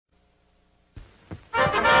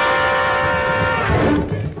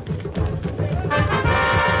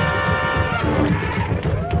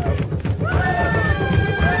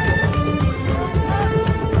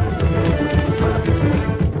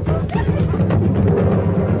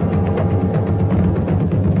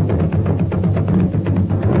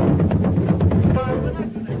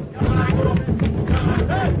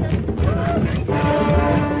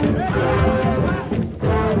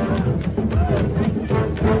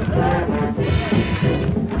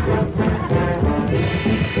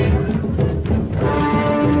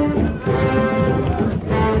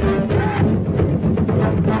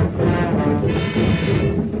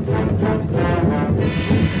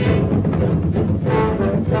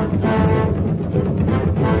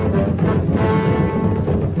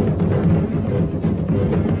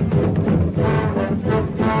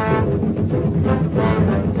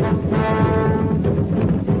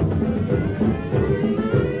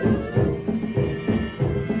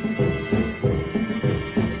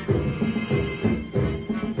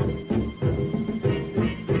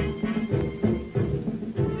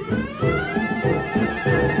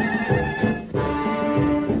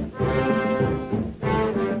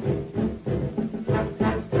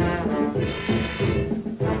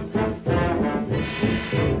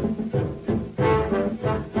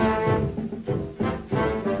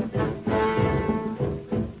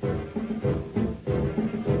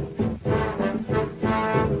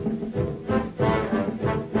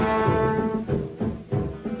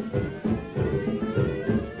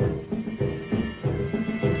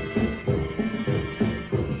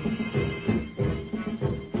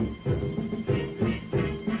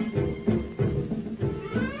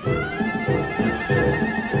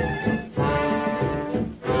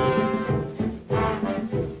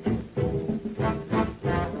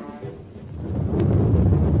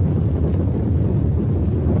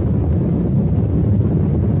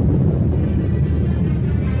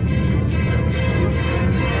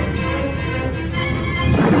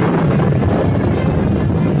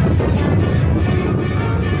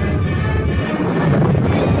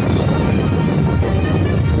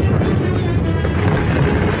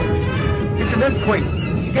an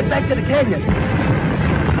earthquake. Get back to the canyon.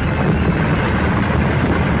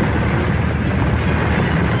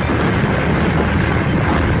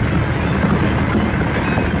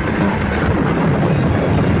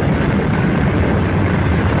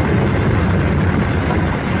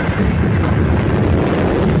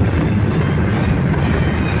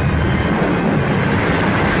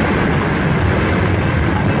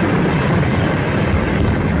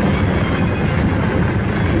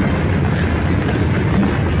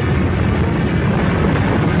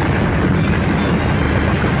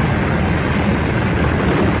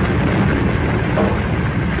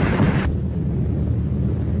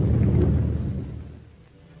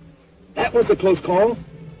 That was a close call.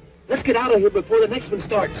 Let's get out of here before the next one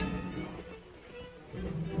starts.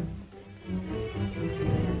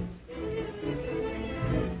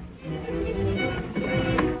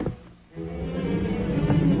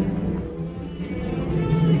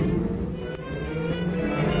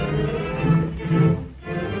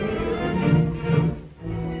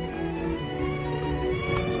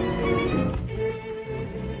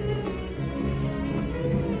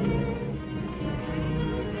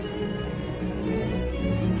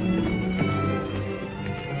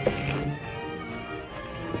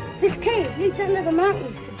 This cave leads under the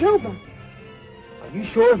mountains to Joba. Are you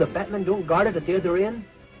sure the Batmen don't guard it at the other end?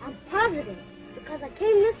 I'm positive, because I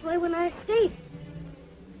came this way when I escaped.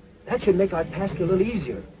 That should make our task a little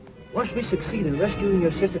easier. Once we succeed in rescuing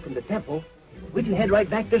your sister from the temple, we can head right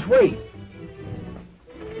back this way.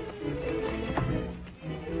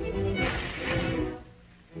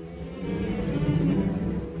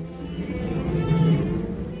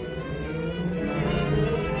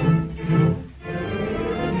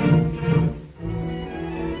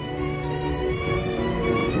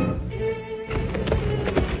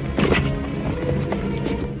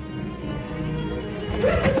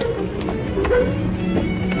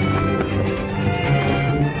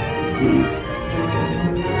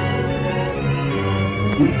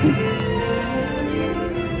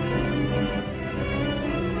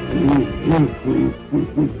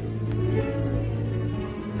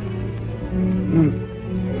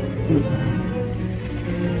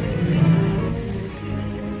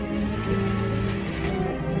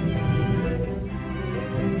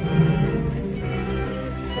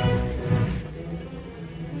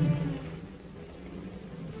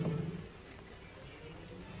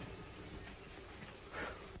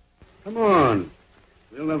 Come on.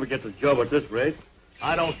 We'll never get to Joba at this rate.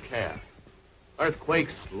 I don't care.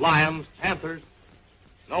 Earthquakes, lions, panthers.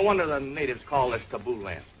 No wonder the natives call this taboo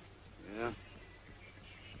land. Yeah.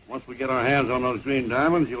 Once we get our hands on those green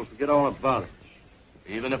diamonds, you'll forget all about it.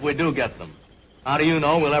 Even if we do get them, how do you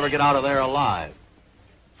know we'll ever get out of there alive?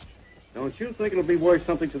 Don't you think it'll be worth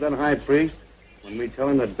something to that high priest when we tell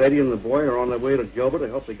him that Betty and the boy are on their way to Joba to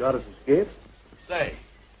help the goddess escape? Say,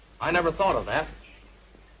 I never thought of that.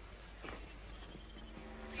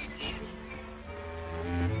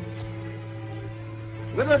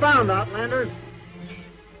 Whither bound, Outlanders?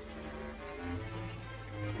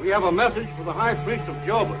 We have a message for the high priest of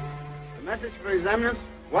Joba. A message for His Eminence?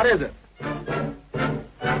 What is it?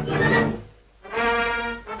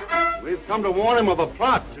 We've come to warn him of a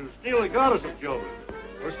plot to steal the goddess of Joba.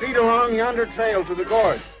 Proceed along yonder trail to the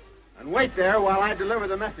gorge, and wait there while I deliver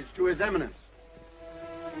the message to His Eminence.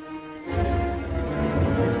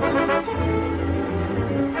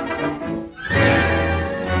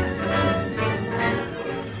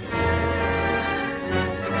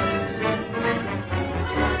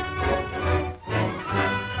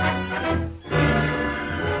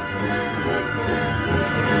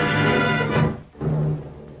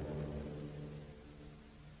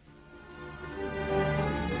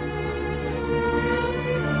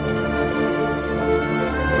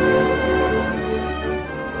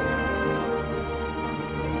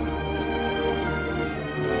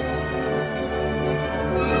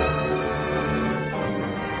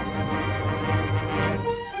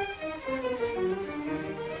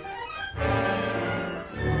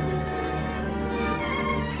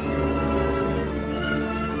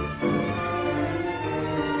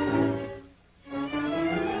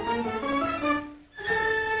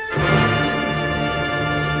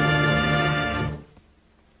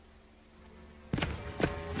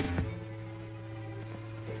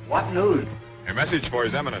 What news? A message for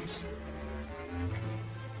His Eminence.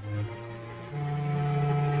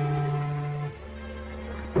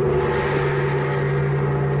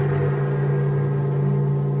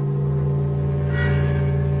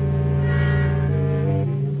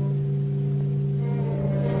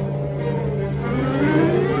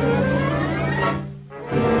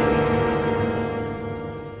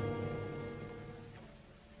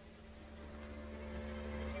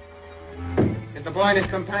 and his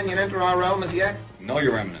companion enter our realm as yet? No,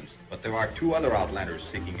 Your Eminence, but there are 2 other outlanders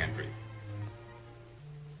seeking entry.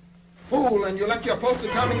 Fool, and you left your post to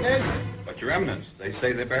tell me this? But, Your Eminence, they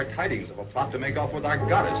say they bear tidings of a plot to make off with our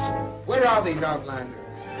goddess. Where are these outlanders?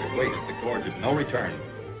 They wait at the gorge of no return.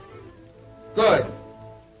 Good.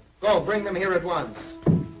 Go, bring them here at once.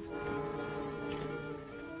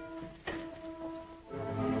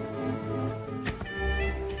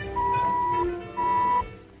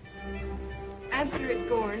 Answer it,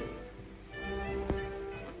 Gorn.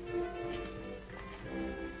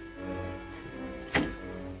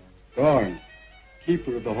 Gorn,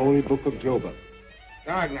 keeper of the Holy Book of Joba.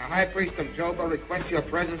 Dagna, High Priest of Joba, requests your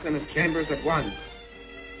presence in his chambers at once.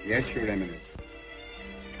 Yes, Your Eminence.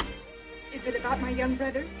 Is it about my young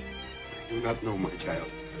brother? I do not know, my child.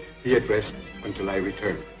 Be at rest until I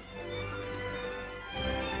return.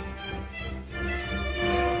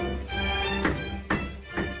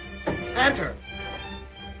 Enter.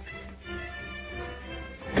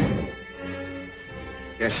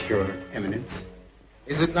 Yes, Your Eminence.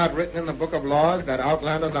 Is it not written in the Book of Laws that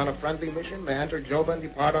outlanders on a friendly mission may enter Joba and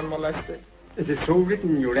depart unmolested? It is so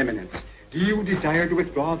written, Your Eminence. Do you desire to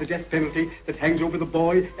withdraw the death penalty that hangs over the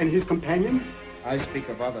boy and his companion? I speak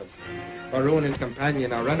of others. Baru and his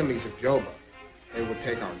companion are enemies of Joba. They will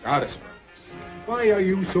take our goddess from us. Why are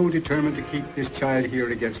you so determined to keep this child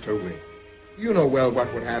here against her will? You know well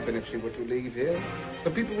what would happen if she were to leave here.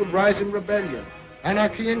 The people would rise in rebellion.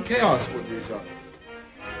 Anarchy and chaos would result.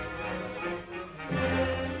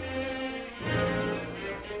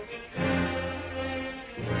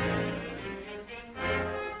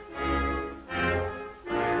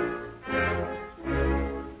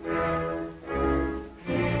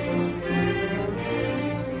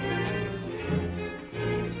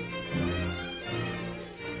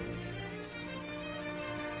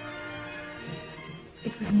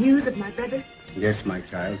 It was news of my brother? Yes, my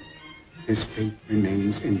child. His fate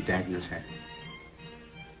remains in Dagna's hand.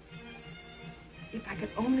 If I could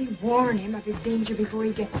only warn him of his danger before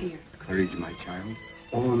he gets here. Courage, my child.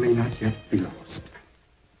 All may not yet be lost.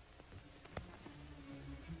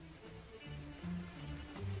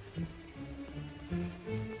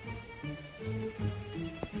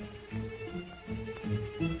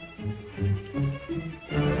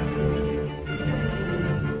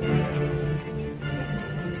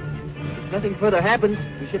 If nothing further happens,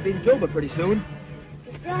 we should be in Joba pretty soon.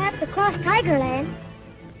 We still have to cross Tigerland.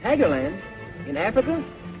 Tigerland? In Africa?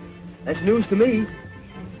 That's news to me.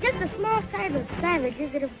 Just a small tribe of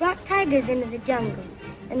savages that have brought tigers into the jungle,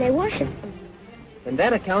 and they worship them. And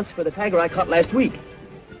that accounts for the tiger I caught last week.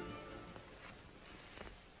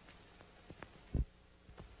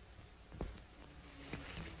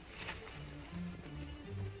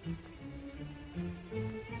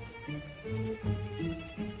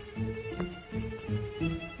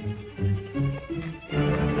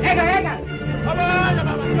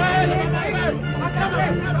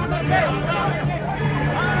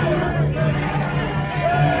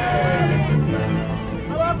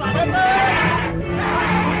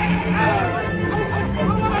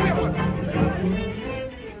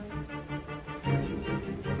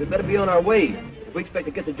 We better be on our way if we expect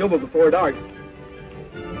to get to Joba before dark.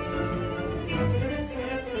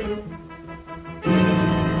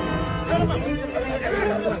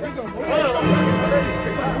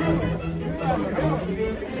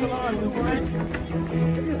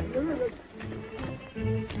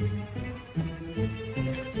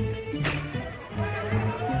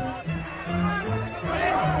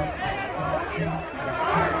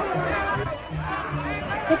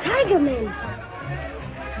 The tiger men.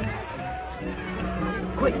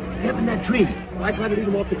 Quick, get up in that tree. I try to lead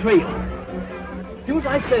them off the trail. Do as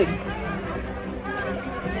I say.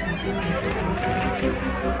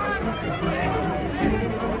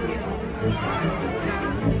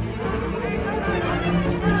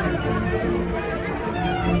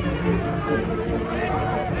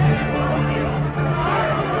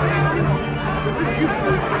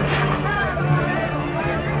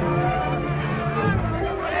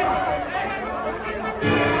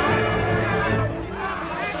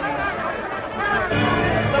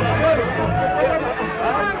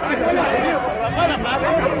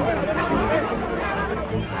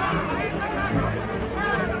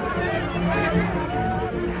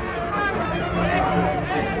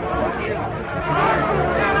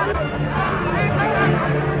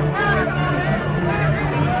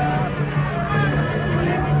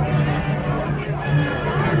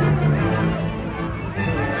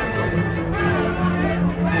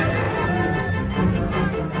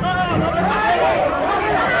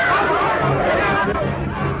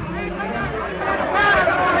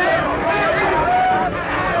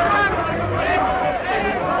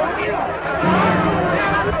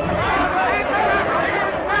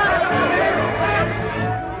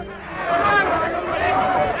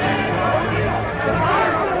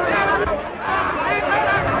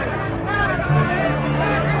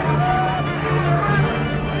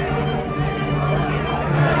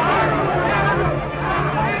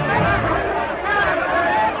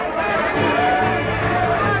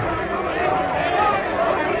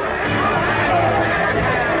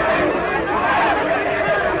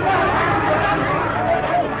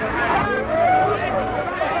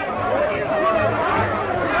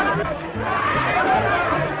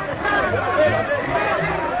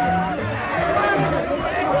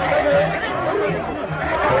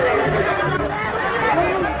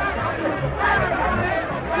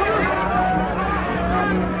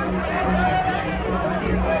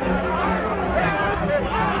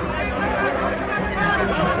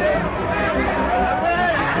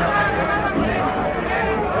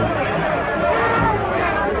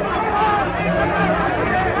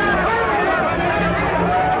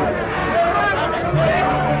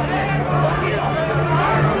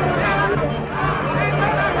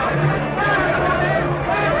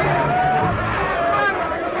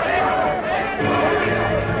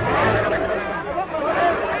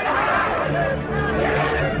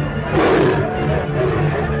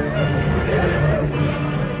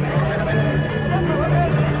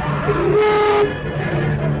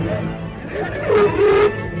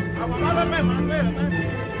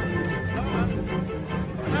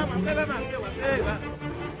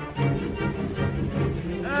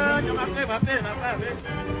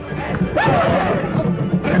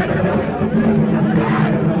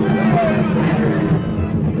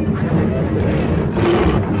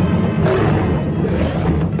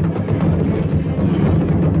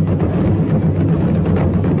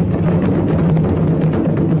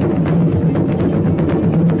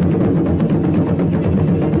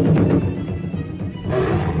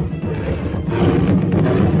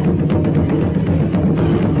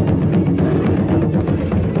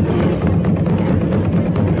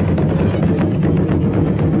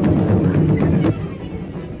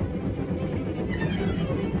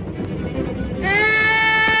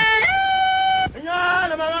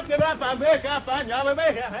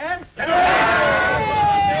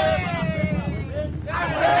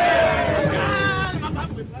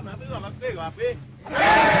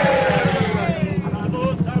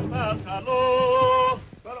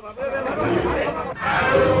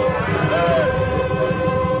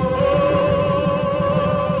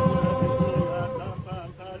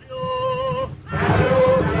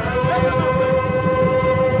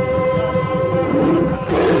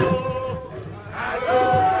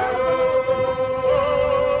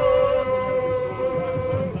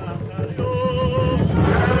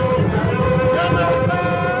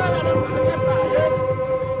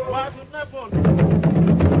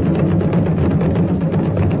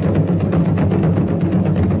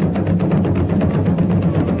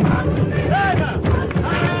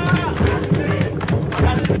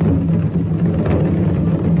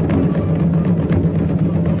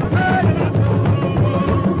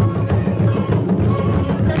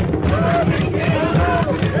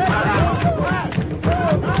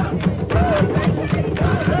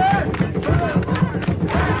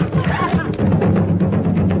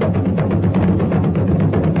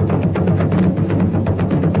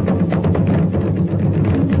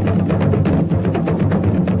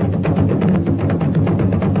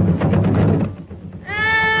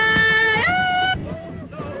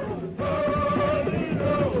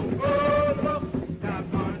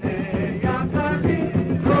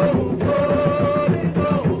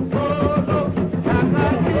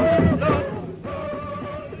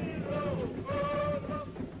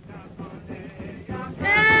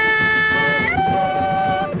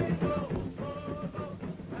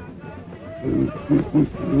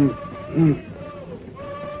 Mm-hmm.